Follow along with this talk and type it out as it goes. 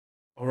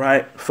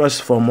Alright, first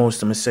and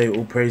foremost, I'm going to say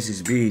all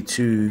praises be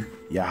to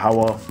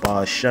Yahweh,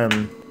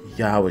 Bahashem,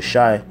 Yahweh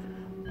Shai,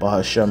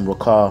 Bahashem,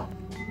 Rakah,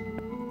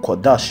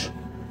 Kodash.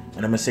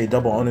 And I'm going to say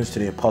double honors to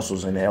the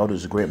apostles and the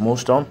elders of Great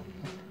Millstone.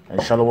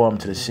 And shalom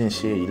to the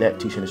sincere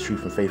elect, teaching the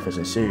truth and faith and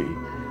sincerity.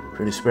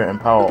 Through the spirit and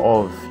power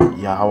of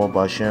Yahweh,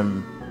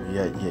 Bahashem,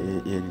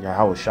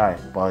 Yahweh Shai,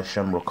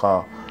 Bahashem,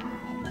 Rakah,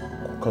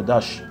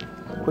 Kodash.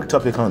 Quick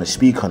topic I want to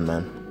speak on,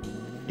 man,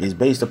 is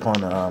based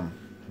upon,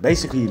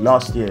 basically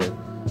last year,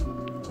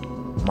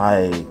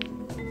 my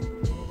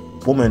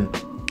woman,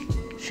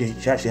 she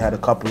actually had a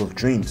couple of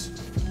dreams,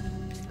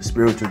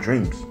 spiritual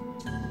dreams,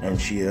 and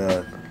she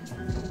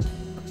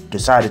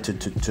decided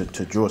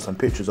to draw some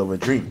pictures of a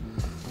dream.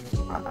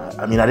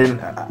 I mean, I didn't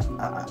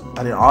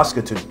ask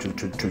her to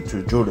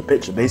draw the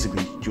picture.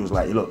 Basically, she was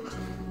like, look,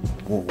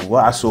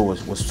 what I saw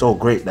was so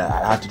great that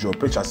I had to draw a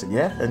picture. I said,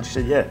 yeah, and she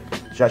said, yeah,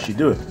 she actually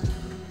do it.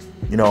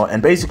 You know,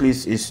 and basically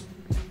it's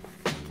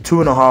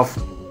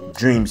 2.5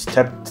 dreams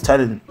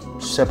telling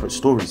separate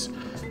stories,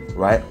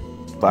 right?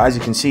 But as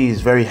you can see,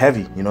 it's very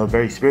heavy, you know,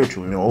 very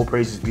spiritual. You know, all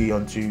praises be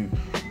unto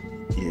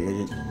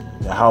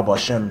Yahweh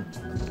Hashem,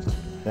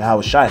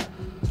 Yahweh Shai.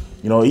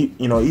 You know,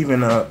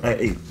 even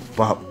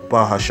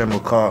Bah Hashem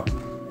Rakah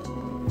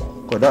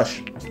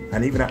Kodash.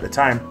 And even at the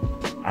time,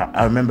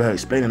 I remember her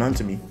explaining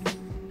unto me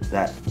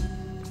that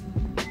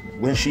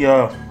when she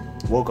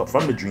woke up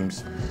from the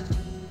dreams,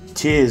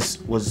 tears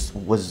was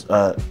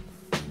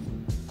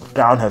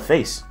down her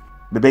face.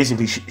 But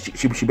basically,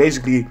 she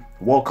basically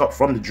woke up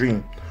from the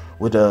dream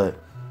with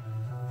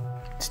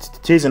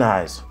tears in her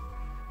eyes.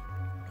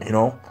 You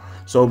know,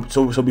 so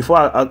before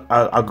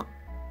I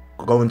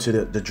go into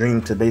the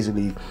dream to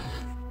basically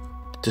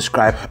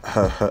describe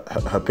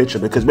her picture,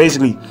 because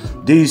basically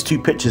these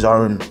two pictures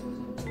are in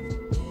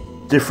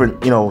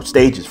different, you know,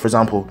 stages. For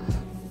example,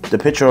 the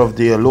picture of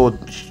the Lord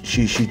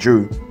she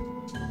drew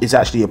is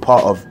actually a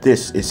part of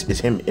this is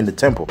him in the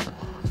temple,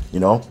 you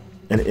know,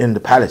 in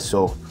the palace.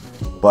 So,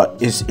 but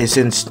it's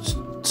in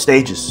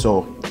stages.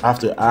 So I have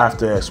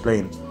to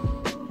explain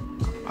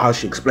how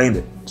she explained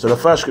it. So the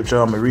first scripture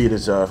I'm gonna read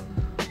is Joel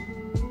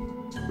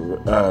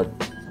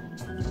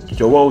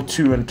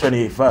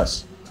 2:28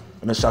 verse.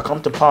 And it shall come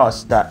to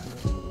pass that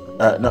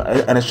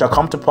and it shall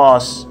come to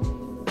pass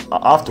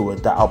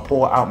afterward that I'll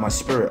pour out my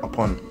spirit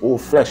upon all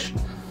flesh,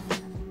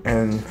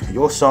 and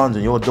your sons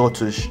and your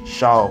daughters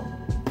shall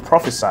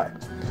prophesy,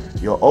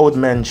 your old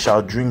men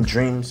shall dream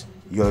dreams,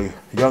 your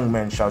young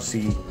men shall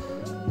see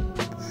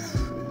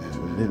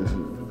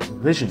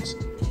visions.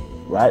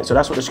 Right? So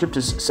that's what the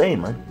scripture's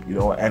saying, man. You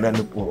know, and then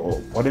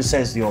what it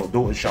says, your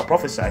daughters shall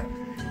prophesy,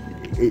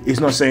 it's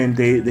not saying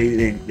they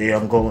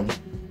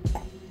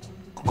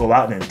go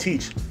out there and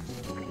teach.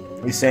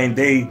 It's saying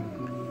they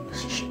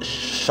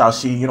shall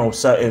see, you know,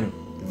 certain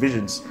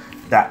visions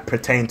that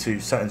pertain to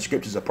certain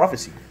scriptures of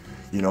prophecy.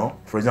 You know,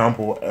 for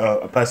example,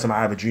 a person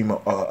might have a dream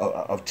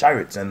of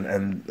chariots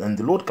and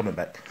the Lord coming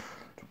back.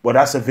 Well,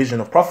 that's a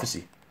vision of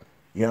prophecy.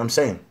 You know what I'm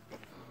saying?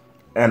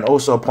 And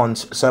also upon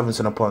servants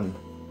and upon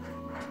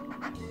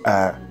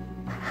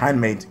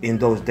handmaids in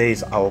those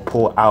days I will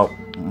pour out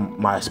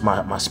my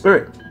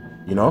spirit.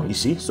 You know, you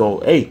see. So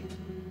hey,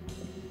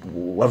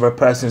 whether a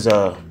person's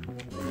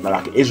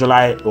like an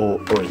Israelite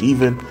or a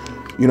heathen,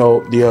 you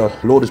know, the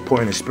Lord is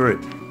pouring His spirit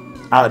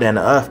out there in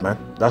the earth, man.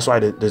 That's why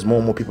there's more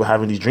and more people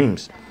having these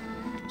dreams.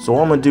 So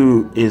what I'm gonna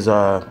do is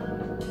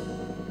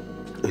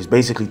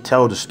basically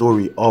tell the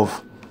story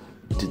of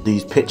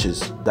these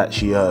pictures that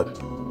she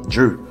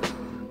drew,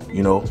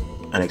 you know,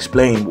 and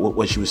explain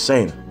what she was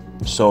saying.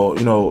 So,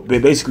 you know,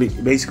 basically,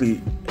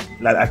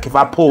 like if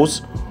I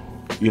pause,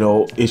 you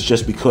know, it's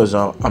just because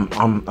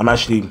I'm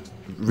actually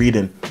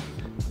reading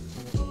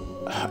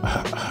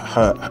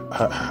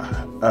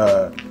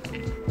her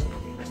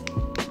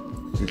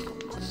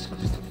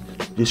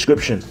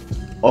description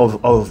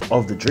of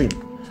the dream.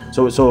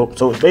 So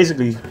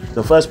basically,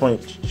 the first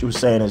point she was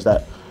saying is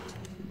that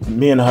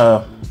me and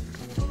her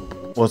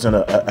was in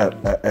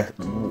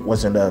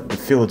the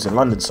fields in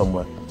London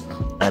somewhere,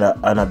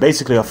 and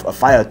basically a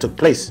fire took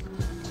place,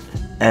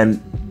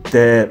 and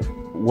there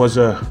was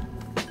a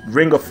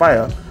ring of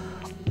fire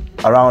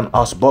around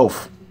us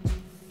both.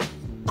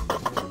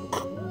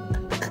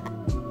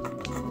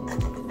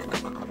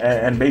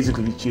 And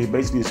basically, she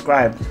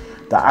described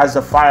that as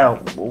the fire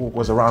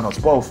was around us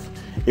both,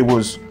 it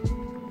was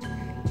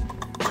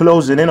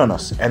closing in on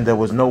us, and there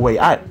was no way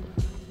out.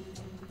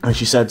 And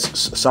she said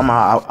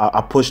somehow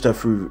I pushed her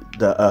through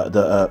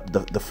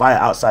the fire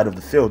outside of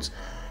the fields,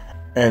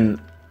 and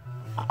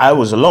I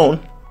was alone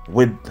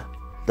with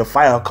the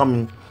fire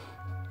coming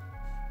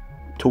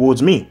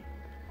towards me.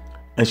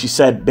 And she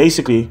said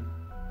basically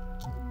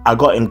I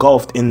got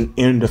engulfed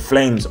in the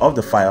flames of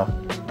the fire,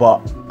 but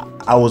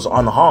I was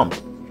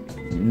unharmed,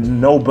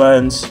 no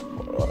burns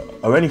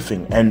or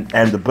anything,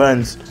 and the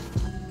burns,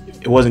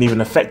 it wasn't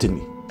even affecting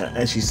me.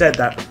 And she said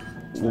that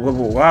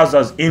whilst I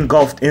was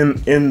engulfed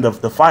in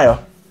the fire,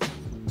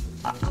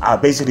 I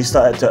basically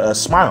started to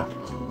smile,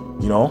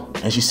 you know.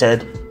 And she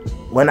said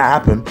when that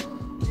happened,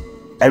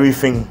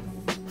 everything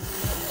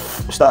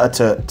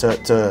started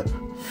to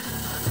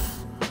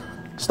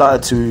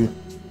started to,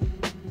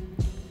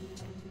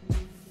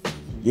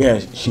 yeah,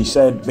 she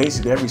said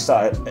basically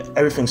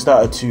everything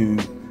started to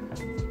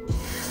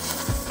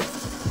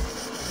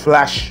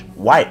flash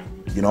white,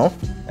 you know?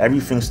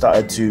 Everything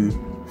started to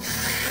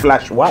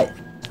flash white,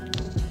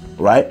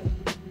 right?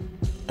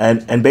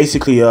 And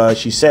basically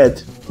she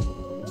said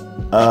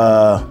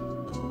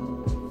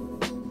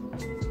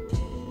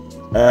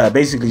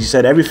basically she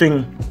said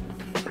everything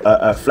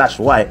flashed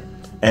white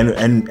and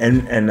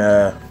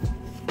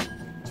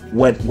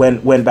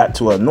went back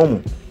to her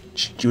normal.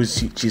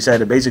 She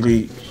said that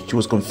basically she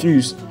was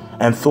confused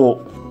and thought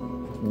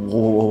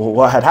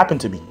what had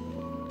happened to me,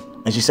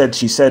 and she said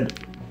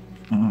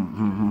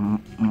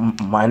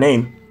my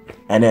name,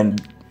 and then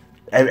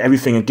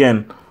everything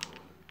again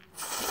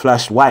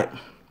flashed white.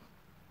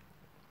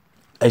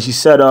 And she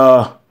said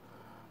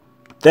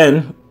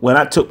then when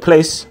that took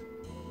place,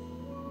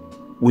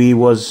 we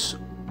was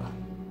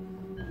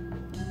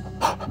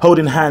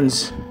holding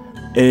hands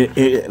in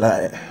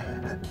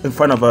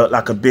front of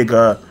a big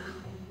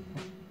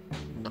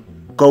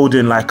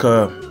golden, like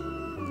a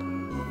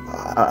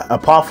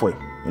pathway,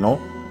 you know,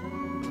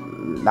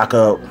 like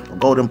a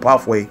golden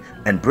pathway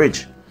and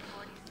bridge,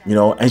 you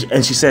know.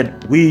 And she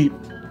said we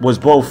was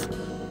both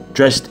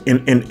dressed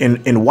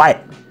in white,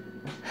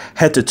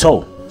 head to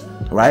toe,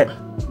 right?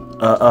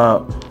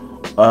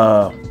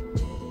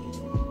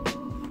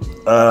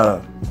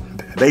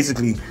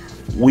 Basically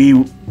we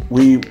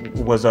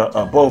was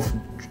both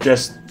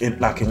dressed in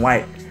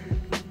white,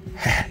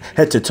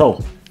 head to toe.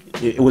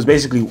 It was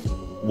basically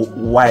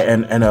white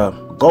and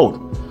gold.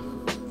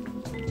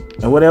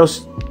 And what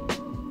else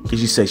did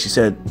she say? She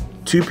said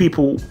two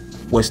people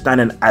were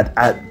standing at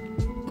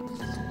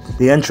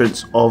the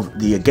entrance of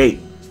the gate,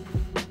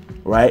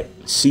 right?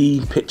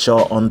 See picture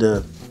on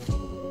the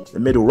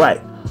middle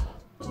right.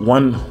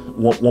 One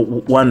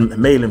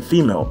male and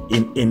female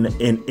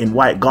in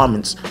white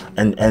garments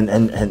and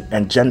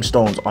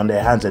gemstones on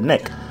their hands and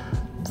neck.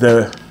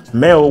 The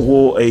male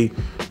wore a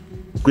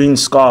green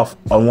scarf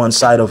on one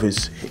side of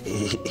his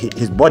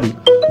body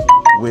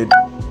with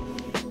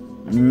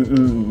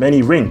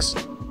many rings,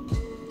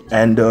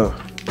 and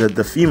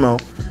the female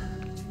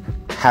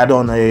had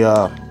on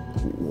a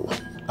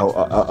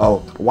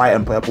white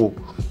and purple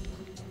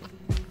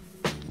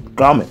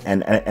garment,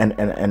 and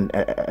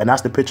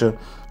that's the picture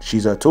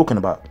she's talking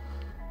about.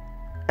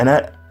 And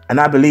I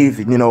believe,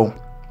 you know,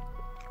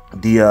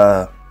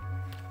 the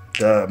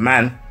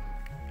man,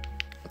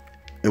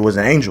 it was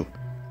an angel,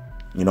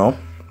 you know.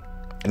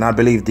 And I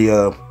believe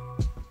the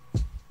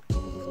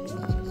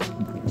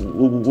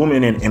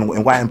woman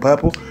in white and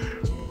purple,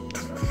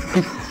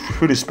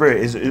 through the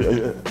spirit, is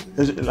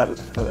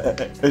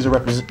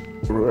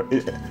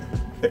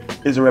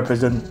a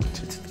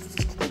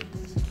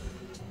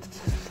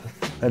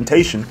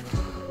representation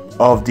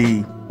of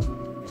the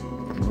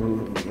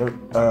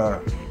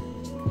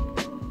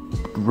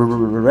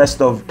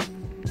rest of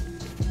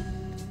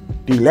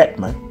the elect,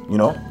 man, you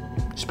know,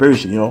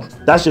 spiritually, you know.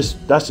 That's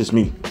just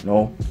me, you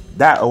know,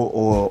 that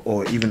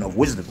or even of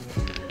wisdom,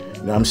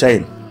 you know what I'm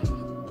saying.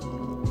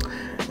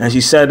 And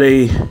she said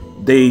they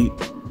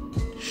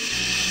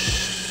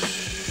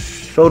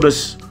showed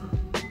us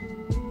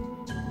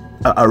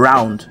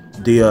around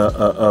the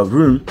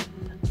room,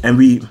 and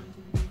we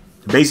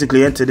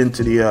basically entered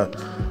into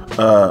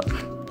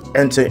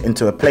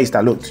a place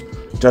that looked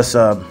just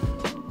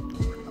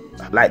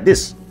like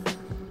this,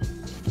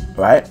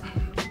 right?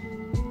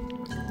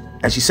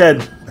 And she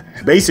said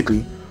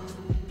basically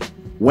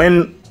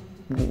when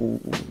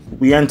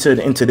we entered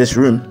into this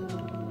room,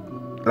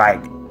 like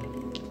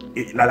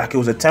it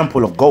was a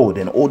temple of gold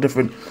and all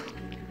different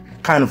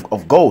kind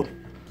of gold.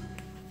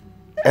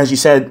 And she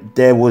said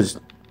there was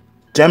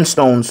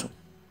gemstones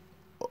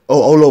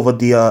all over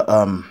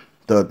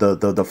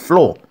the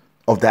floor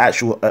of the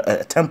actual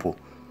temple.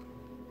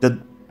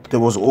 There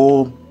was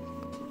all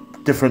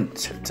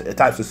different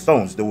types of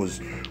stones. There was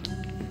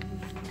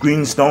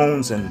green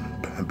stones and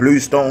blue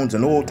stones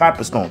and all type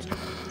of stones.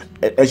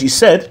 As she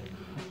said,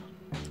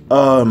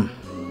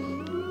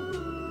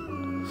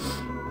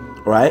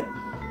 right?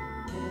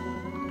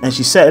 And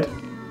she said,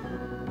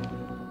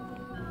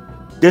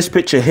 this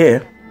picture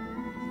here,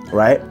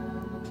 right?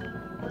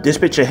 This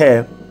picture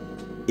here,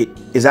 it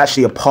is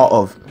actually a part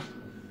of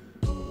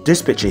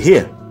this picture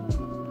here.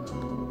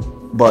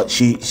 But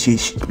she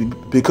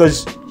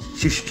because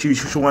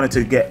she wanted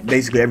to get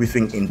basically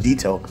everything in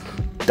detail,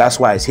 that's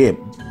why it's here.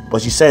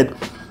 But she said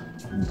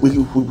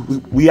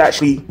we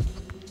actually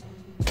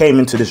came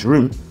into this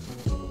room,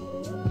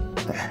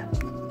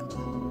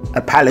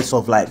 a palace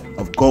of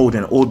gold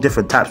and all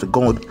different types of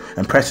gold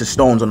and precious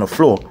stones on the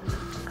floor.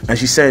 And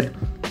she said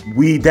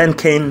we then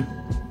came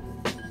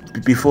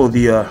before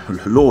the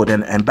Lord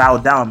and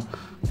bowed down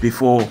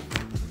before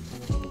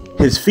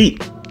his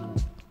feet,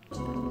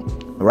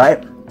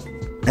 right?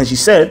 And she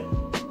said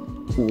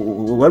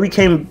when we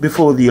came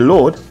before the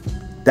Lord,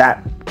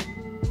 that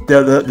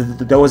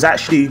there was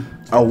actually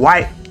a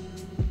white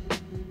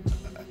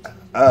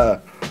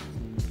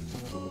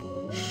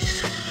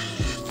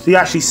she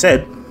actually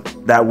said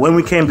that when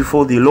we came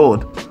before the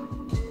Lord,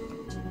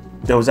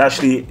 there was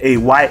actually a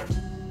white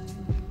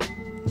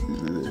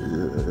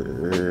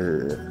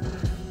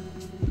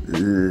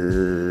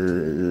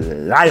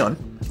lion,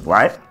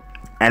 right,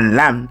 and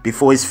lamb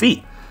before his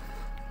feet.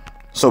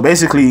 So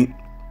basically,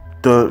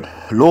 the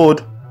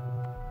Lord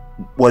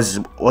was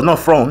on a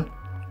throne,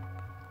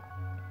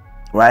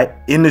 right,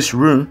 in this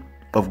room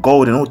of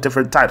gold and all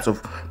different types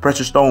of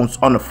precious stones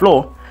on the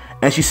floor.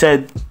 And she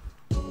said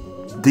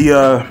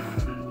the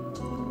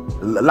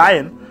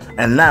lion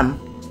and lamb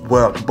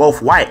were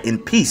both white in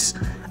peace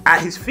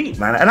at his feet,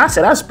 man. And I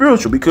said that's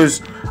spiritual,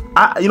 because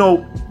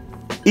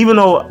even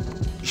though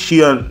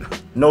she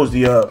knows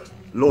the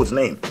Lord's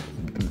name,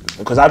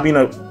 because I've been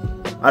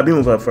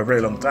with her for a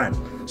very long time.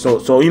 So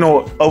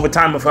over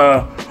time of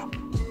her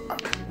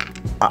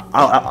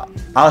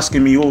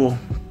asking me all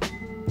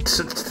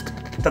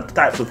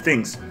types of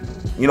things,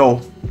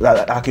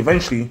 like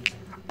eventually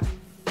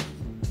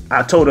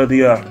I told her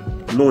the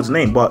Lord's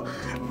name. But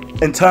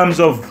in terms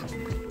of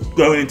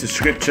going into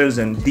scriptures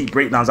and deep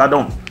breakdowns, I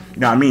don't,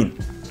 you know what I mean?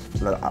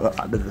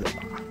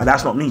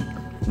 That's not me.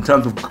 In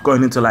terms of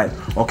going into like,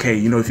 okay,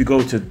 if you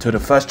go to the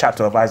first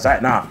chapter of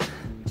Isaiah, now,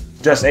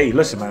 just, hey,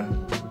 listen, man,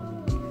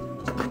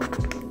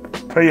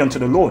 pray unto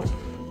the Lord.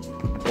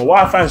 But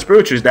what I find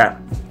spiritual is that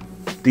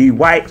the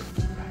white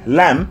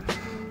lamb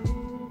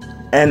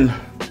and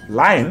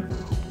lion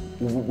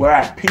were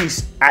at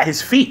peace at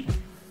his feet,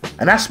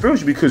 and that's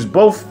spiritual because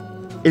both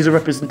is a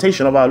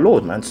representation of our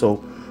Lord, man.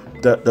 So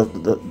so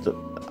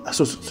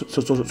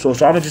I'm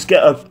gonna just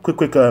get a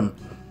quick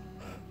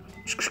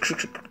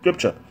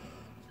scripture,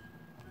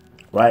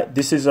 right?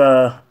 This is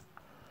let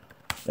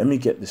me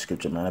get the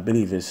scripture, man. I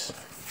believe it's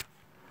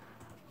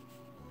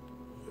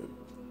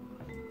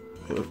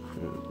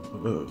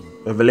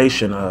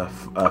Revelation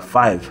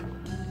 5,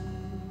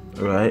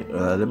 right?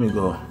 Let me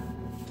go.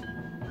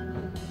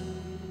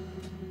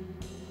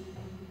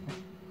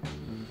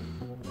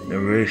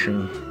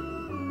 Revelation.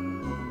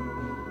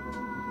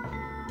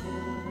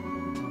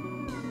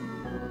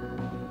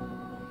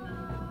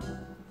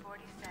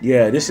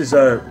 Yeah, this is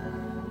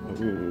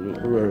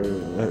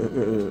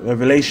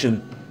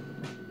Revelation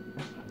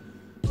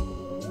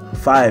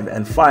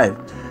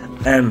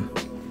 5:5, and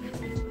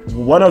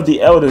one of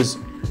the elders,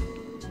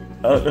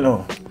 let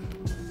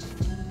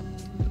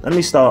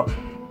me start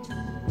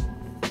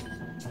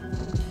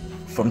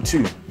from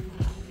 2.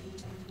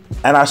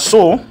 And I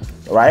saw,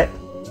 right?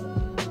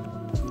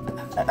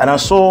 And I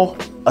saw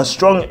a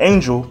strong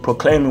angel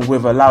proclaiming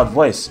with a loud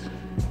voice,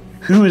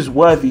 "Who is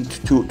worthy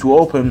to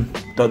open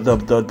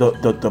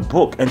the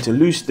book and to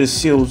loose the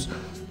seals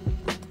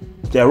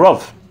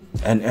thereof?"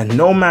 And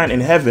no man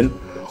in heaven,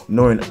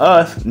 nor in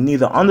earth,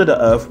 neither under the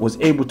earth, was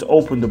able to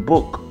open the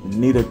book,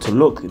 neither to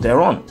look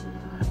thereon.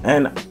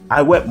 And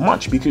I wept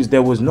much, because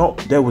there was no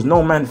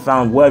man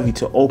found worthy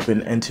to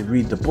open and to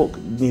read the book,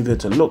 neither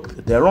to look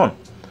thereon.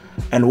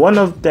 And one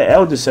of the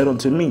elders said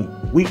unto me,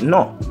 "Weep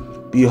not.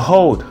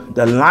 Behold,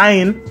 the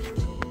lion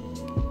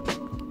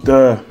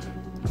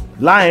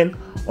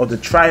of the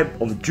tribe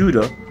of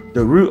Judah,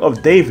 the root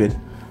of David,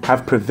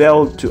 have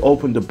prevailed to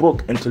open the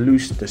book and to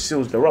loose the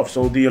seals thereof."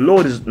 So the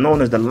Lord is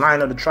known as the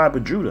Lion of the tribe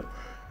of Judah.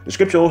 The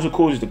scripture also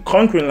calls it the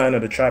conquering Lion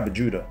of the tribe of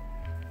Judah.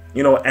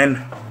 And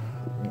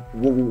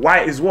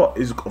white is what?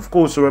 Is of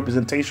course a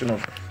representation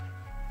of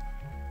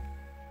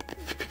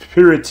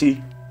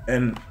purity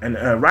and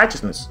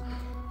righteousness.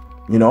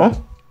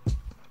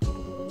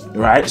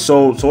 Right?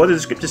 So what does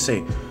the scripture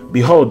say?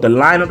 "Behold, the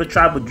Lion of the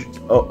tribe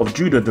of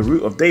Judah, the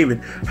root of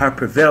David, have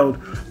prevailed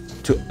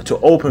to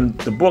open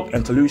the book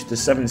and to loose the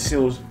 7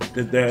 seals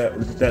thereof.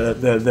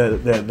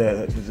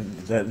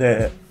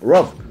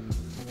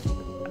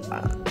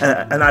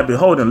 And I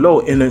behold, and lo,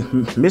 in the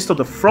midst of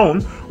the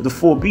throne of the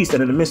 4 beasts,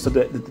 and in the midst of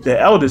the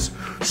elders,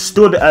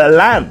 stood a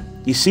lamb,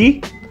 you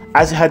see,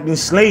 as it had been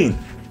slain,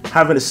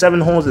 having the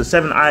 7 horns and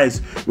 7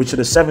 eyes, which are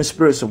the 7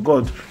 spirits of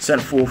God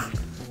sent forth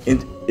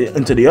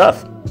into the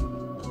earth."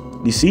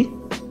 You see?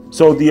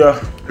 So the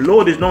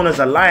Lord is known as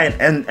a lion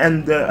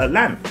and a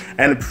lamb,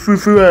 and through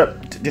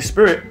the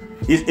spirit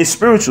is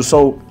spiritual.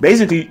 So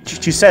basically,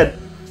 she said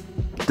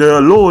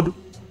the Lord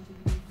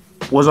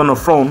was on the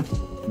throne.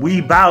 We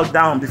bowed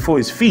down before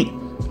his feet,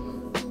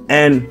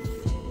 and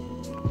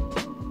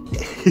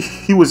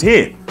he was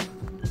here,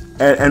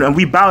 and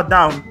we bowed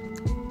down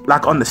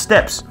like on the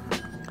steps,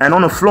 and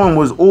on the floor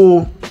was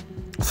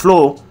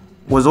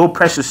all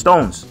precious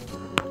stones,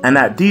 and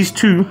that these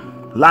 2,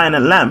 lion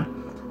and lamb,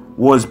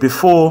 was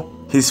before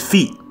his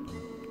feet,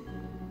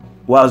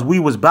 whilst we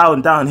was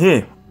bowing down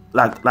here,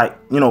 like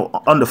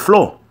on the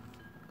floor,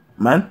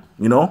 man,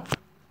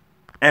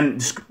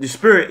 And the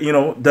spirit,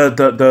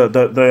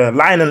 the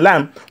lion and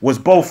lamb was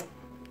both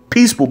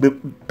peaceful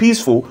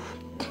before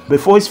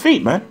his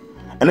feet, man.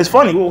 And it's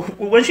funny,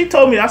 when she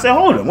told me, I said,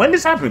 hold on, when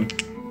this happened?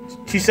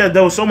 She said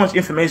there was so much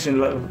information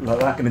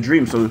like in a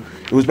dream, so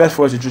it was best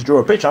for us to just draw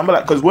a picture. I'm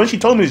like, because when she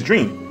told me this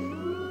dream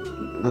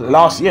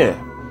last year,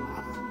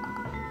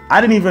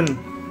 I didn't even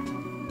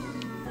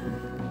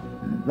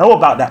know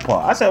about that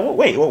part. I said,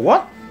 wait,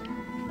 what?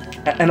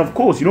 And of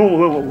course,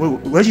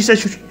 when she said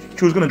she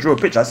she was gonna draw a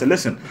picture. I said,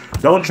 listen,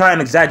 don't try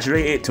and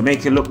exaggerate it to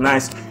make it look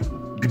nice.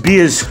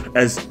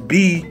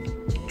 Be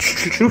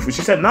truthful.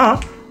 She said,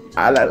 nah,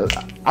 I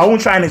won't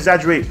try and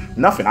exaggerate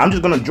nothing. I'm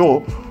just gonna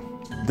draw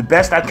the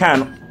best I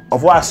can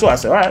of what I saw. I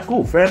said, all right,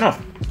 cool, fair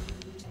enough.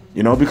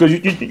 You know, because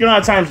you know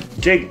at times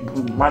Jake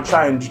might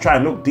try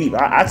and look deep.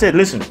 I said,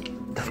 listen,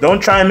 don't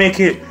try and make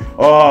it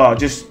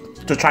just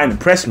to try and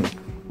impress me.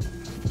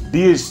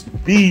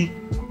 Be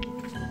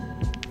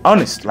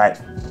honest, like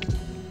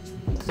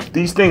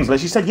these things. Like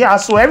she said, yeah, I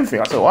saw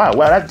everything. I said, wow,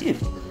 well, I did.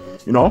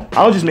 You know,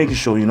 I was just making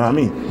sure, you know what I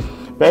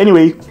mean? But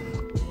anyway,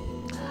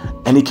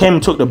 and he came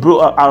and took the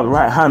book out of the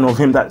right hand of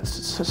him that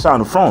sat on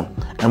the throne.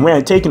 And when he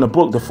had taken the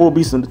book, the 4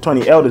 beasts and the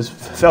 20 elders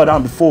fell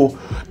down before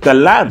the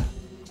Lamb.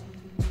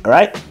 All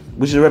right?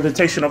 Which is a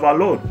representation of our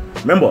Lord.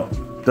 Remember,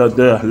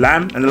 the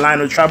Lamb and the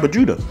Lion of the tribe of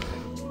Judah,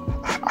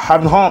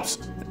 having harps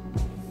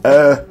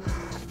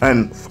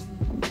and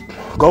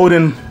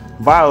golden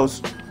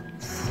vials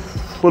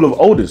full of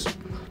odors,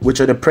 which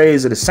are the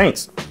praise of the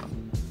saints.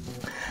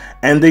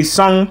 And they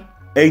sung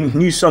a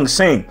new song,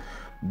 saying,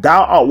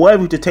 Thou art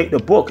worthy to take the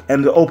book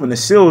and to open the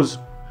seals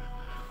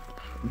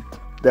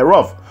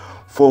thereof.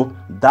 For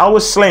thou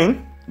wast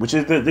slain, which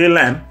is the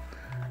Lamb,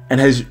 and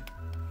has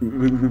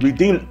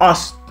redeemed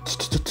us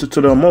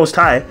to the Most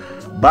High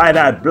by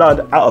thy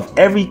blood out of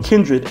every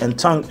kindred and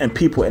tongue and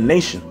people and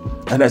nation,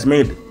 and has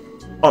made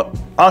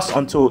us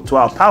to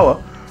our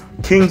power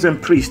kings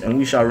and priests, and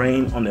we shall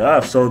reign on the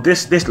earth. So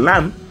this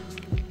Lamb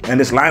and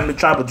this Lion of the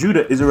tribe of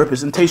Judah is a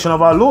representation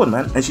of our Lord,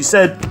 man. And she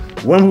said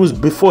when we was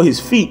before his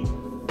feet,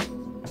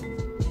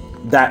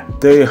 that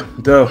the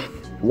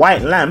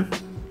white lamb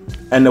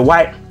and the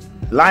white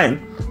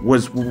lion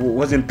was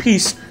in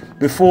peace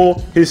before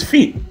his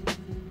feet,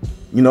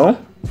 you know.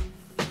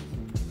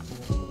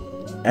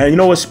 And you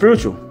know what's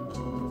spiritual?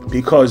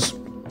 Because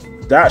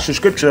the actual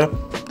scripture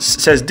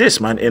says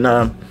this, man, in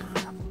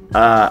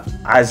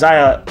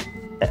Isaiah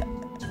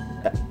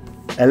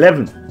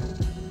 11,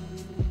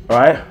 all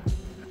right?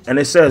 And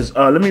it says,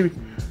 and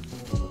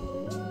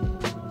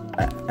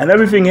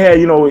everything here,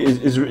 you know,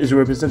 is a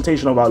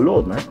representation of our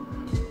Lord, man.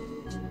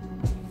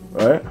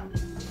 Right?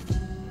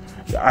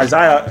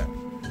 Isaiah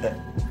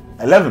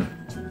 11,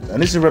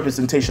 and this is a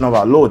representation of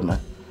our Lord, man.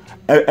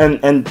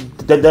 And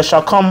there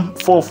shall come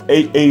forth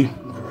a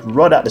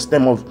rod at the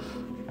stem of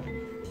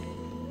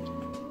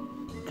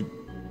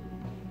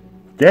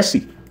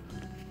Jesse,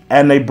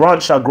 and a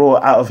branch shall grow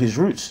out of his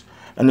roots,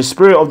 and the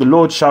spirit of the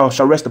Lord shall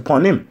rest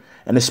upon him,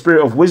 and the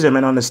spirit of wisdom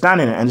and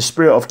understanding, and the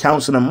spirit of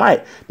counsel and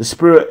might, the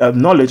spirit of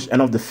knowledge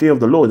and of the fear of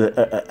the Lord.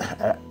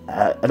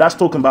 That's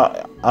talking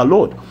about our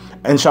Lord.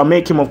 And shall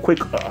make him of quick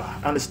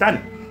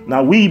understanding.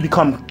 Now we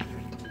become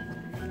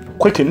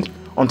quickened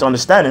unto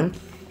understanding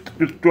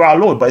through our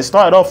Lord, but it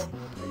started off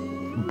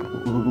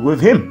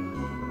with him.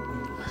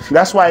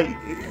 That's why,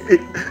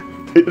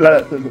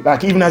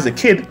 like even as a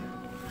kid,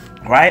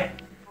 right?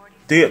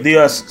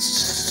 There are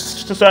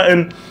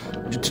certain.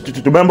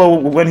 Remember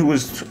when he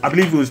was, I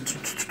believe he was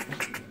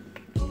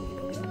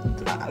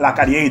like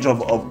at the age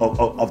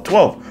of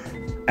 12.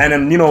 And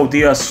then, you know,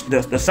 the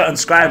certain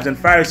scribes and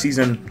Pharisees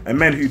and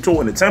men who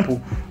taught in the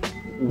temple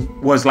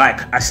was like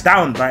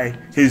astounded by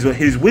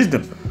his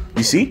wisdom,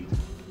 you see.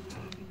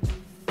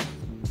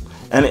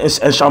 And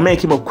it shall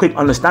make him of quick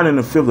understanding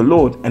and fear of the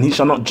Lord, and he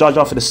shall not judge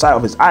after the sight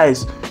of his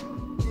eyes,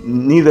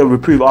 neither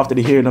reprove after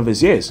the hearing of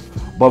his ears.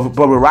 But with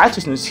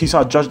righteousness he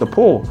shall judge the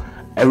poor,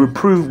 and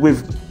reprove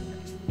with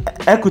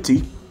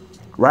equity,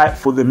 right,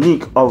 for the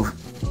meek of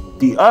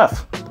the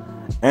earth.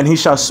 And he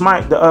shall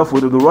smite the earth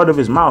with the rod of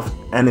his mouth,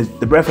 and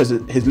the breath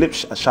of his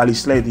lips shall he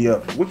slay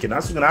the wicked.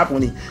 That's what's going to happen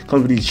when he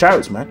comes with these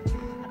chariots, man.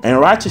 And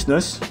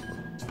righteousness,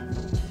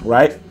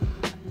 right?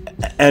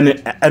 And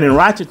in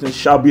righteousness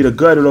shall be the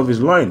girdle of his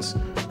loins,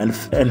 and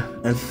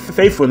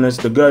faithfulness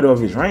the girdle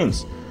of his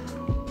reins,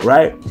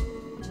 right?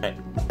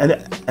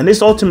 And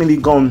this ultimately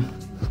going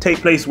to take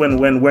place when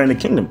we're in the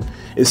kingdom.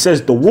 It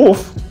says the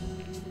wolf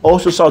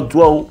also shall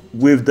dwell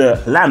with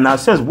the lamb. Now it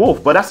says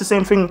wolf, but that's the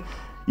same thing,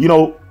 you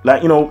know,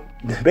 like, you know,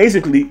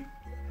 basically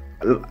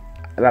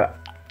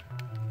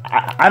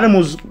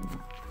animals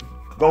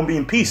gonna be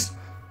in peace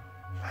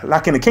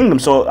like in the kingdom.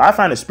 So I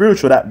find it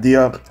spiritual that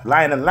the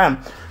lion and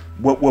lamb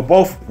were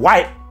both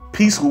white,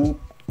 peaceable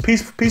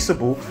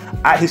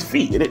at his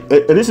feet.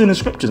 It is in the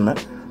scriptures, man.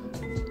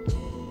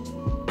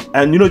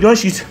 And you know, when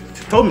she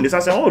told me this, I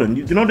said, hold on,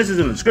 you know this is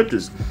in the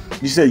scriptures?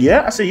 You said,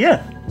 yeah? I said,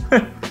 yeah.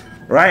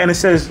 Right? And it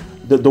says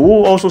the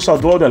wolf also shall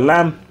dwell the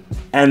lamb,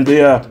 and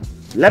the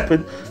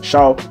leopard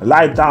shall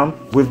lie down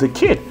with the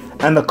kid,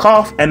 and the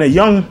calf and the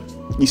young,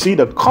 you see,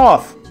 the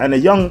calf and the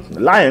young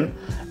lion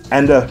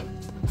and the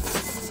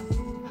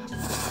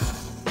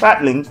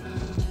fatling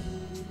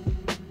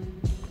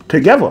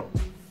together,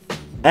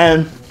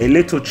 and a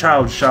little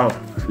child shall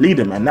lead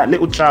them, and that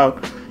little child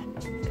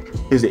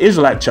is the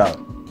Israelite child,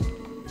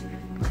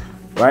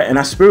 right? And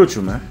that's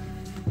spiritual, man.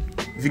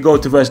 If you go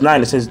to verse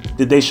 9, it says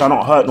that they shall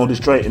not hurt nor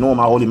destroy in all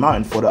my holy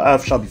mountain, for the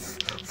earth shall be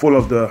full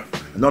of the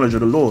knowledge of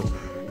the Lord,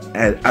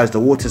 and as the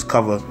waters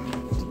cover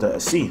the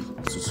sea.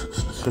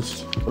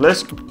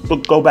 let's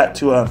go back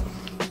to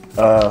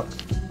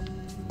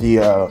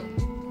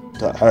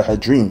her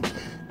dream,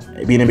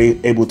 being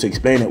able to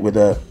explain it with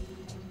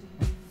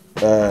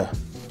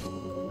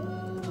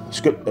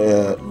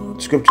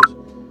scriptures.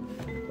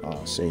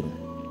 Oh, Satan.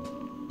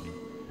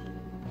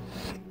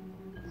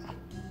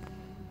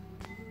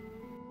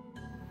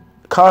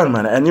 Calm,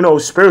 man,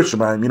 and spiritual,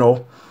 man.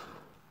 Man,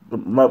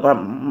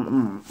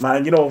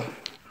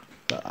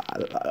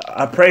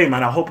 I pray,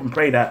 man. I hope and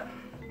pray that,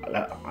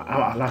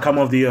 like I'm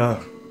of the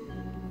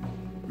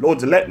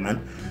Lord's elect,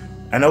 man.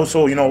 And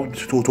also,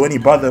 to any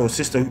brother or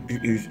sister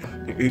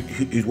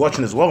who's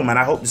watching as well, man,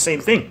 I hope the same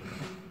thing.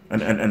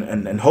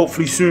 And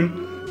hopefully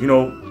soon,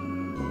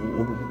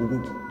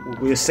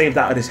 we're saved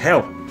out of this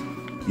hell.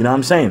 You know what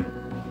I'm saying?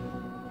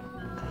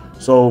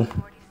 So,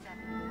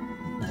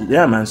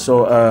 yeah, man.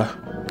 So,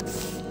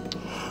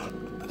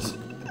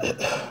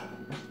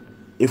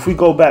 if we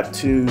go back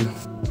to,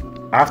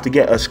 I have to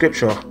get a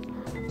scripture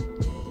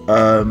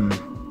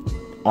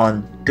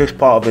on this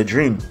part of a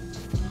dream.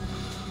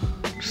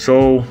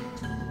 So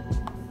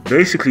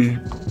basically,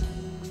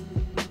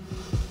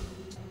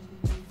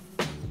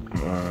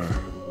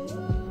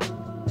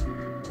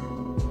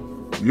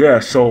 yeah.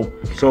 So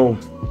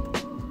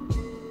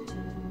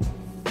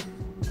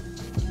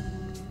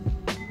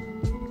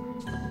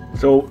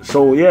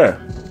yeah.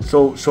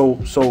 So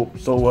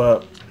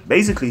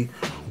basically,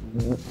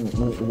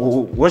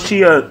 what she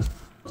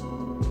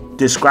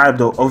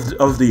described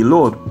of the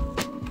Lord,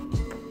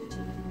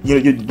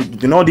 you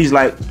know these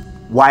like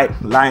white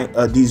line,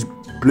 these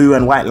blue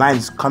and white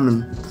lines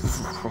coming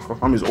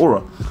from his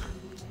aura.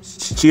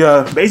 She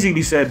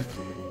basically said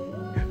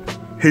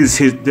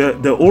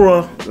the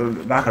aura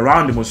like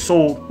around him was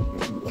so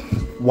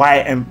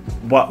white,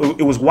 but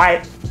it was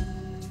white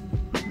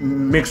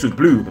mixed with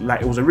blue.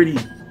 Like it was a really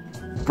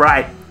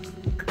bright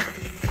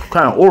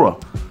kind of aura.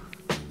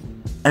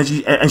 And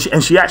she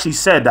actually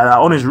said that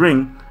on his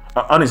ring,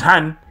 on his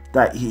hand,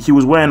 that he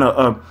was wearing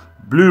a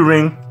blue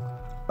ring,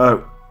 a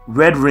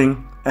red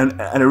ring, and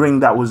a ring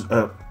that was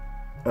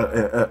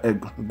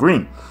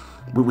green,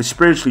 which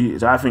spiritually,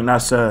 I think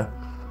that's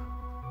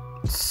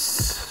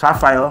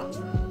sapphire,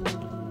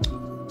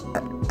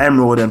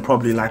 emerald, and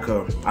probably like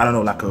a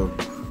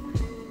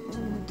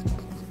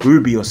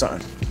ruby or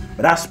something.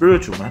 But that's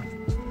spiritual, man.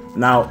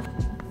 Now,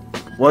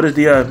 what does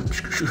the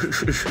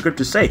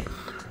scripture say?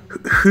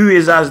 Who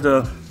is as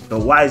the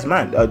wise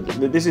man?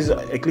 This is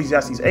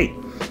Ecclesiastes 8.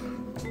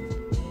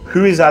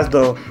 Who is as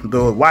the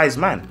wise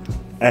man,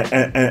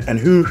 and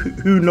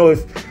who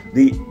knoweth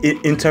the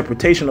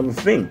interpretation of a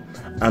thing?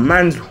 A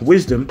man's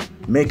wisdom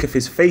maketh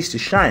his face to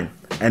shine,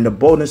 and the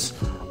boldness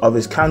of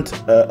his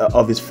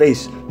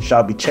face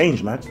shall be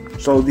changed, man.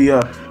 So the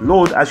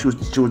Lord, as she was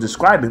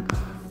describing,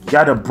 he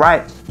had a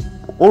bright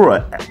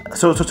aura.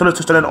 So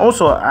then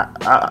also,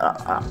 like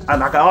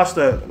I asked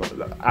her,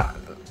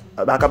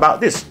 like about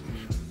this.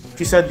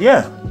 She said,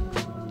 yeah,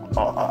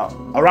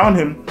 around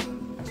him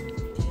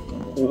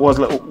was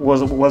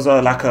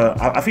like a.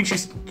 I think she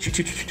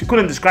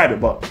couldn't describe it,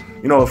 but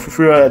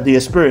through the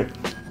spirit,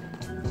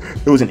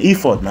 it was an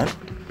ephod, man.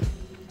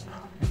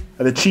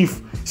 And the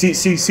chief, see,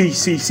 he's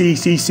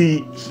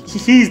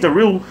the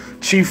real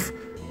chief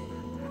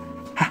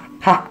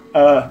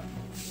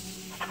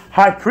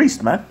high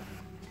priest, man.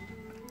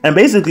 And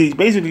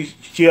basically,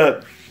 she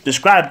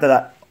described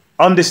that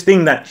on this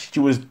thing that she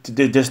was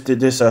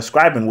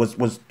describing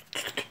was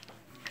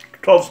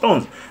 12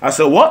 stones. I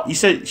said, what? She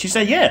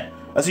said, yeah.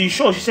 I said, you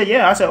sure? She said,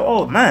 yeah. I said,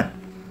 oh, man.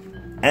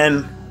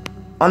 And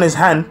on his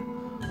hand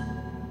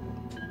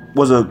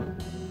was a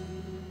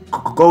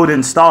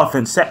golden staff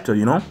and scepter,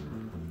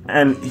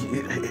 and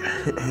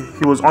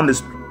he was on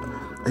this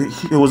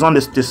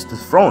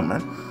throne,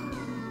 man.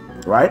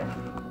 Right?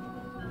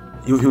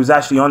 He was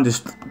actually on this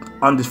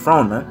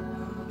throne, man.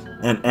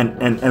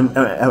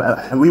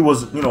 And we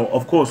was,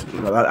 of course,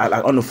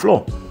 like on the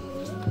floor.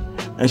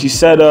 And she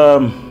said,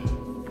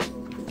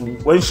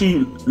 when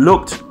she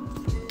looked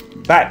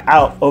back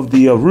out of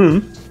the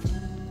room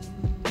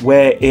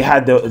where it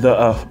had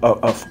a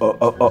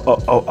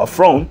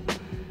throne,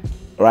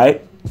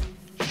 right?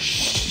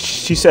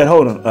 She said,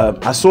 hold on,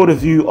 I saw the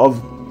view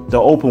of the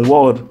open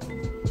world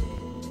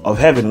of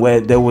heaven, where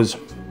there was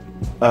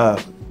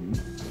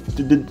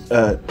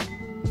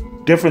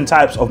different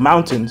types of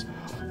mountains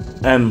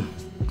and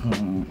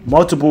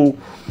multiple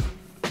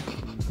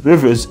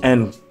rivers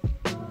and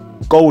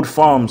gold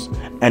farms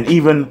and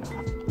even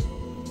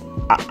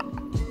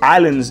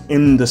islands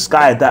in the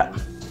sky that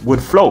would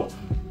float.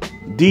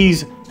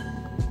 These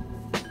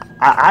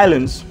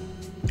islands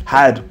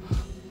had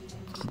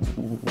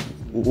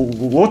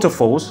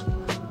waterfalls,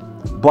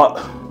 but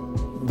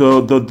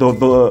the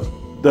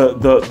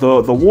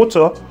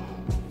water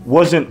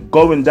wasn't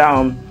going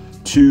down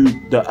to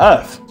the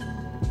earth.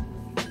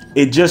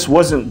 It just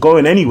wasn't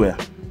going anywhere,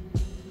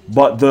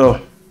 but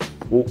the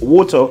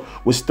water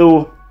was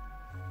still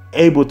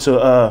able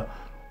to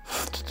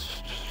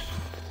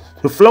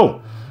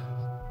flow.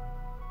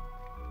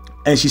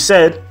 And she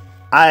said,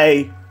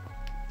 I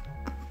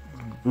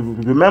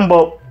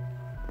remember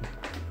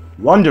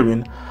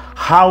wondering,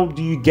 how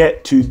do you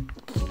get to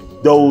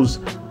those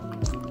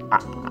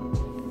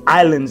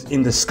islands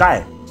in the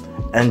sky?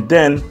 And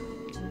then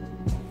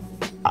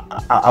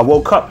I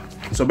woke up.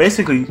 So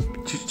basically,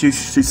 she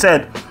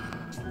said,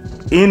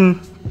 in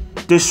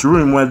this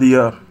room where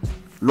the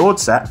Lord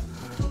sat,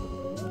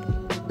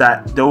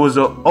 that there was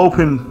an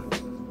open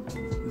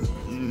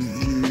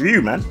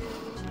view, man.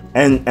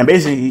 And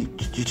basically,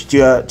 she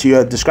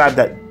described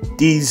that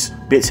these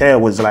bits here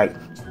was like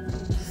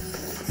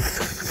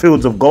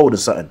fields of gold or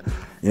something.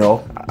 You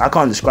know, I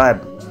can't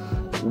describe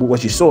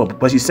what she saw,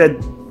 but she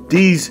said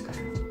these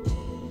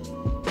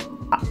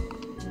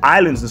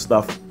islands and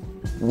stuff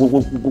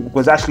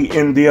was actually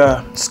in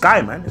the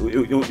sky, man.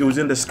 It was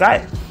in the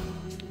sky.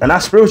 And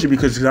that's spiritual,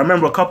 because I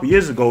remember a couple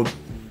years ago,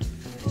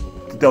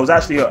 there was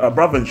actually a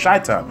brother in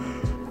Chi-Town.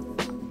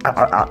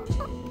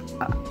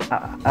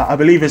 I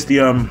believe it's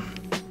the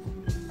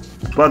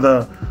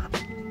brother.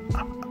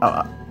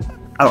 I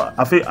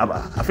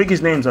think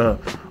his name's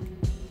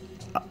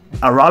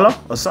Arala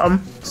or something.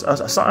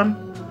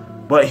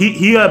 But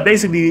he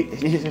basically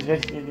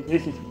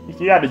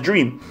he had a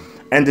dream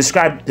and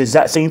described the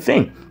exact same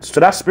thing.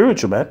 So that's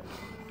spiritual, man.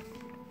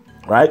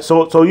 Right?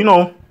 So you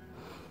know,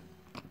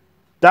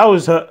 that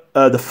was her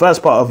the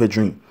first part of her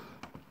dream.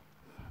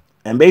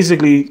 And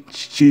basically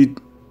she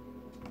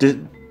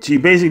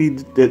basically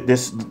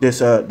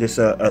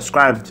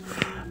ascribed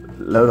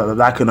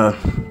like in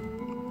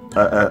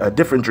a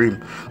different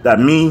dream that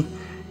me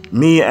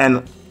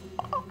and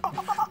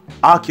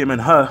Akim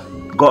and her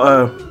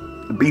got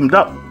beamed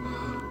up.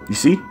 You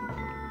see?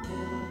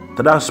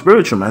 So that's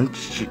spiritual, man.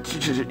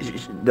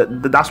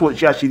 That's what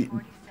she actually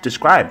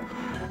described.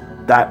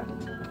 That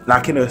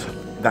like in a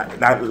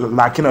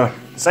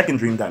second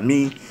dream, that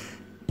me,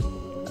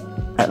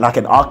 like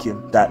an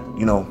Akim, that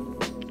you know,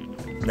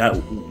 that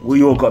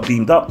we all got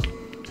beamed up.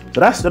 So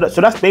that's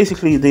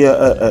basically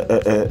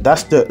the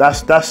that's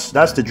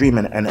the dream,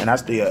 and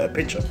that's the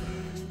picture,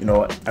 you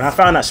know. And I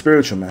found that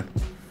spiritual, man.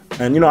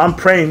 And you know, I'm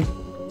praying,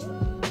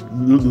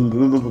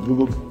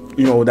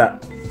 you know,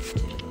 that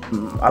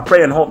I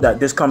pray and hope that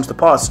this comes to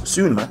pass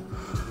soon, man.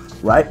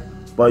 Right?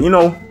 But you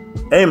know,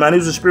 hey, man, it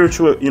was a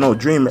spiritual, you know,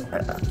 dream,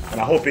 and I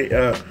hope it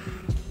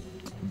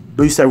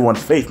boosts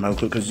everyone's faith, man,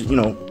 because you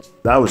know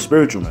that was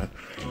spiritual, man.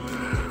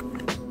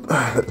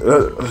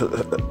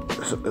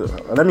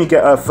 Let me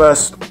get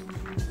First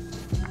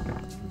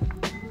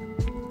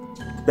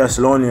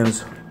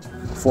Thessalonians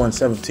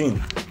 4:17.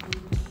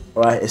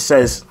 All right, it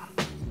says,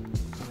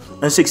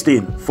 and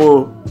 16,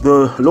 for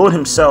the Lord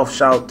himself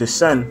shall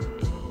descend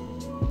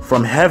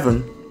from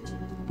heaven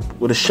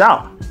with a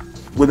shout,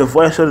 with the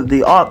voice of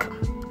the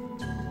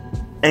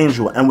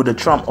archangel, and with the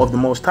trump of the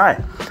Most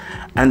High,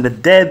 and the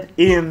dead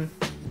in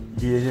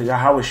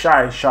Yahweh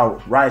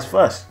shall rise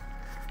first.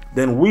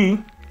 Then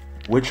we,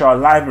 which are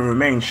alive and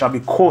remain, shall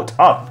be caught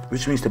up,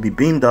 which means to be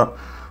beamed up,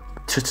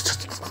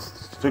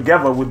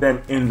 together with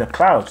them in the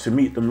clouds, to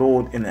meet the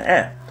Lord in the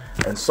air.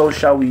 And so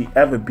shall we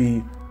ever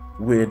be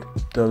with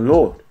the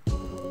Lord.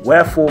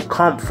 Wherefore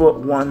comfort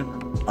one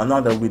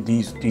another with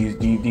these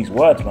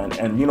words, man.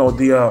 And you know,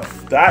 the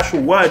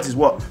actual words is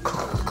what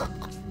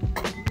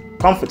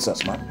comforts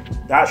us, man.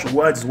 The actual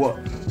words is what,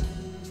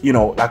 you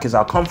know, like is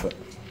our comfort.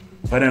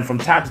 But then from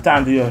time to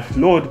time, the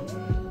Lord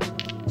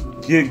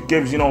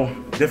gives, you know,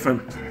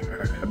 different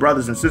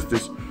brothers and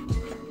sisters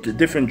the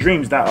different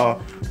dreams that are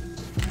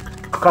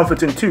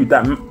comforting too,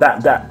 that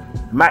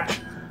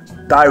match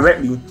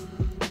directly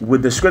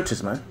with the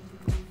scriptures, man.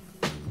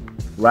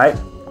 Right?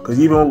 Because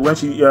even when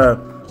she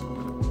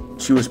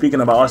was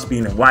speaking about us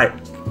being in white,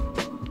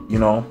 you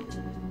know,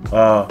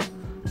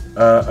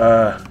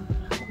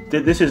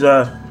 this is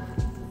a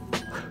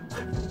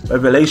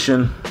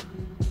Revelation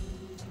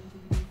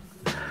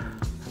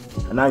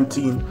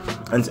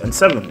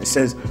 19:7. It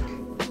says,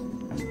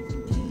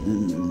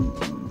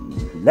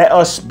 let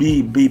us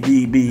be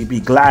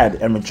glad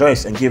and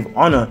rejoice and give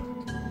honor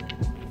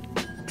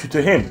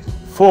to him,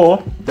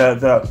 for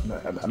the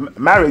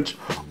marriage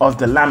of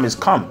the Lamb is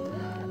come,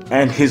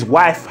 and his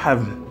wife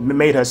have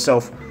made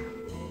herself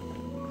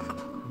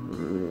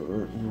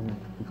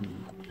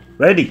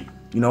ready.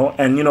 You know,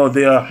 and you know,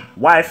 the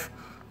wife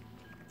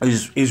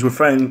is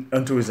referring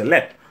unto his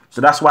elect. So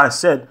that's why I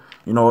said,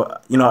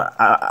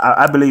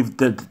 I believe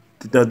that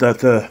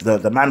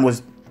the man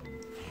was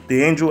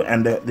the angel,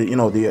 and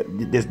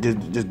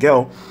this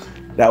girl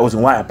that was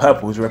in white and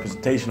purple was a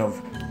representation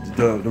of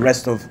the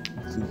rest of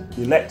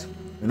the elect.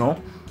 You know,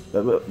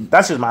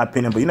 that's just my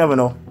opinion, but you never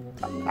know.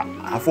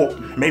 I thought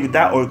maybe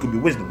that, or it could be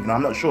wisdom. You know,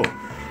 I'm not sure.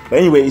 But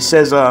anyway, it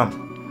says,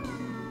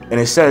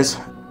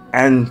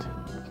 and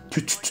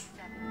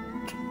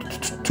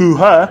to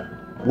her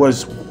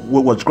was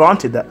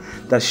granted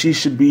that she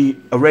should be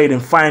arrayed in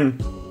fine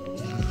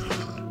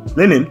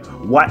linen,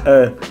 white,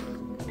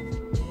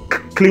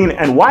 clean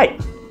and white.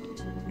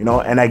 You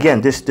know, and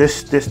again, this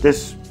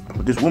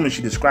woman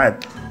she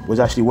described was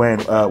actually wearing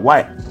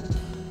white,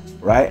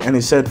 right? And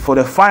it said, for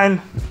the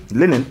fine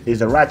linen is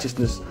the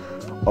righteousness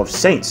of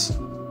saints.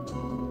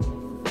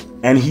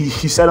 And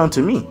he said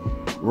unto me,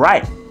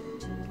 right,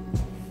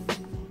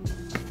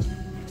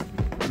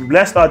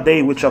 blessed are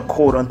they which are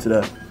called unto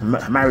the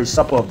marriage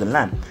supper of the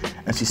Lamb.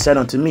 And she said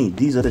unto me,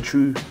 these are the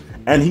true,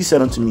 and he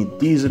said unto me,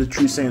 these are the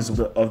true sayings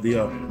of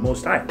the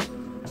Most High.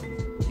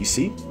 You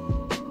see,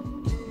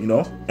 you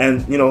know,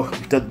 and you know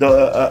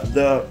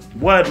the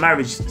word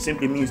marriage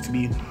simply means to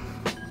be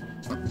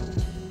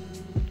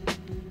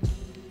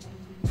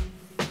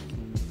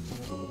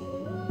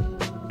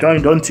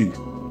joined unto.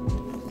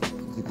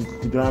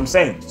 You know what I'm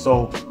saying?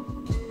 So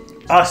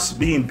us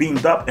being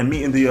beamed up and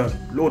meeting the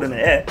Lord in the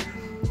air,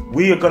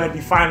 we are going to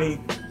be finally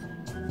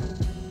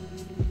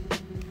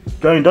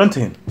joined unto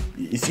him,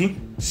 you see,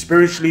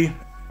 spiritually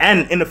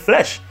and in the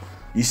flesh,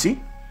 you see.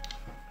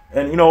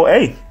 And you know,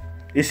 hey,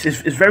 it's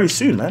very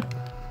soon, man.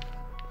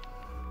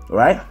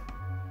 Right?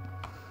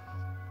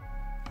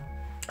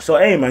 So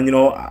hey, man, you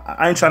know,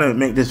 I ain't trying to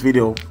make this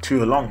video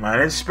too long,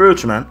 man. It's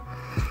spiritual, man.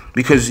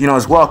 Because, you know,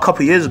 as well, a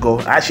couple years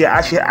ago, actually,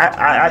 a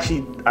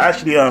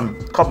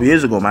couple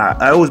years ago, man,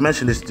 I always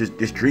mention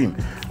this dream.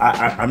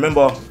 I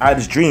remember I had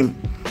this dream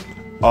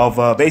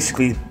of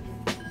basically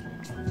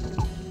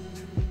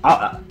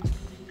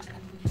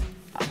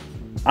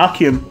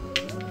Akim,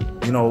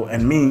 you know,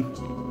 and me,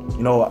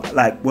 you know,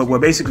 like we're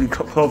basically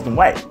clothed in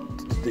white.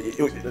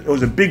 It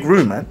was a big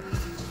room, man.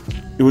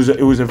 It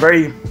was a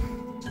very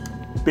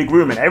big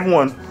room, and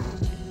everyone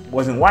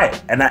was in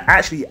white. And I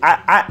actually,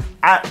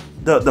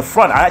 the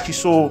front, I actually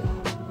saw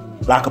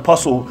like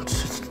Apostle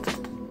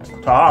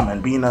Tahar,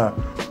 man, being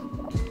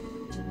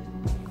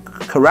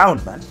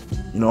crowned, man.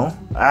 You know,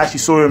 I actually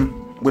saw him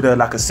with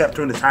like a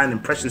scepter in his hand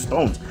and precious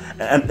stones,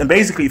 and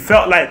basically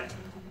felt like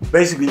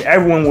basically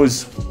everyone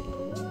was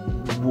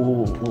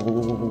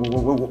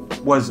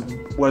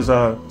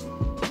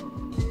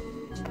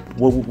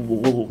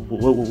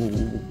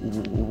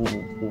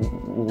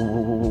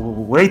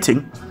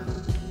waiting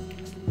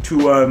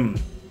to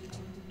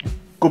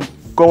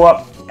go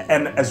up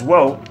and as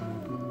well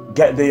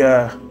get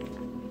their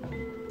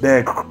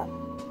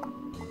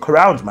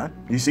crowns, man.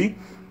 You see,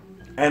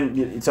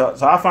 and so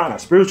I found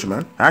that spiritual,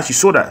 man. I actually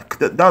saw that.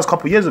 That was a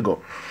couple years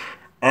ago,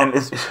 and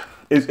it's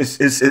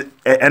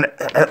and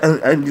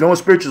you know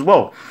what's spiritual as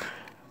well.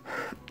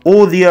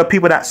 All the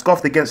people that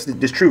scoffed against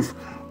this truth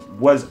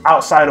was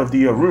outside of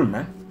the room,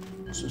 man.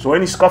 So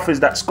any scoffers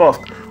that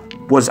scoffed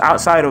was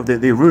outside of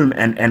the room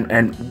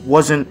and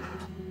wasn't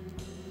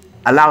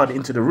allowed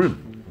into the room.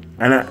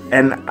 And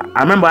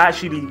I remember I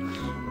actually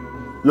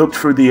looked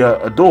through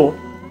the door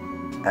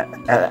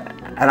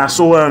and I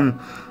saw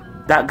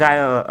that guy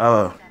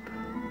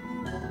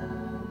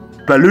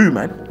Baloo,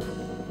 man,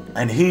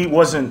 and he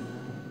wasn't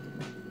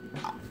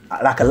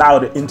like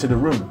allowed into the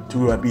room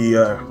to be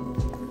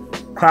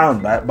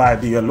crowned by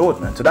the Lord,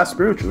 man. So that's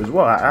spiritual as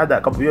well. I had that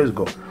a couple years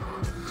ago.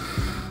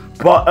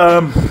 But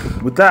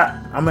with that,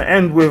 I'm gonna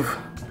end with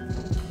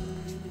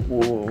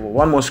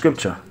one more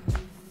scripture.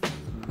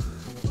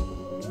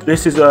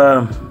 This is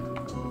let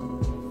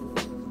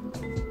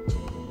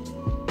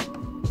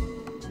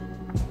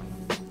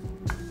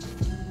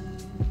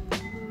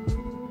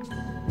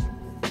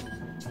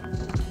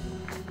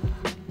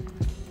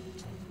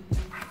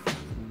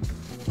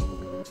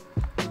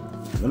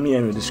me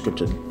end with the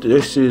scripture.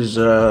 This is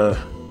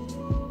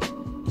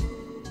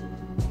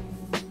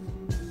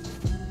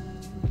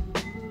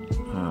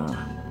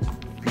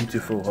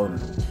beautiful. Hold on.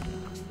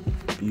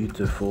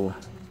 Beautiful.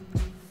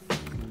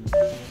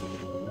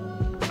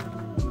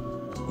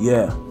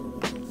 Yeah.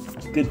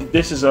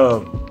 This is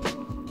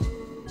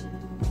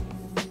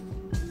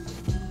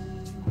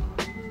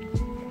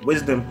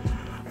Wisdom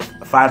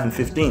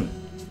 5:15.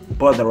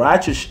 But the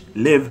righteous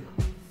live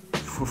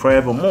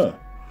forevermore.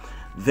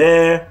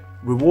 Their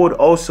reward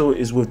also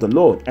is with the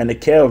Lord, and the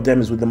care of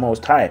them is with the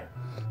Most High.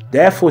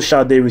 Therefore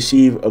shall they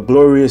receive a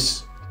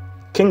glorious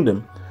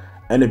kingdom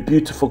and a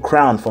beautiful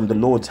crown from the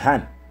Lord's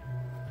hand.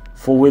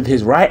 For with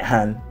his right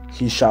hand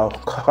he shall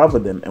cover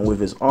them, and with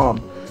his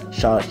arm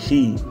shall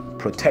he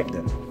protect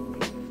them.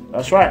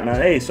 That's right,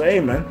 man. Hey, so hey,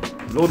 man,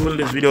 Lord willing,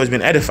 this video has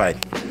been edified,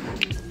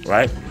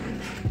 right?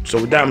 So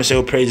with that, I'm gonna say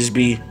all praises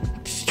be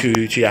to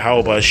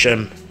Yahweh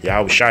Hashem,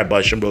 Yahweh Shai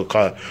Hashem,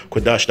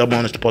 Kodash, double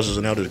honest apostles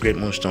and elders, great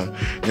moonstone.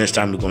 Next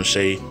time we're gonna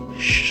say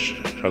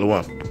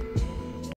Shalom.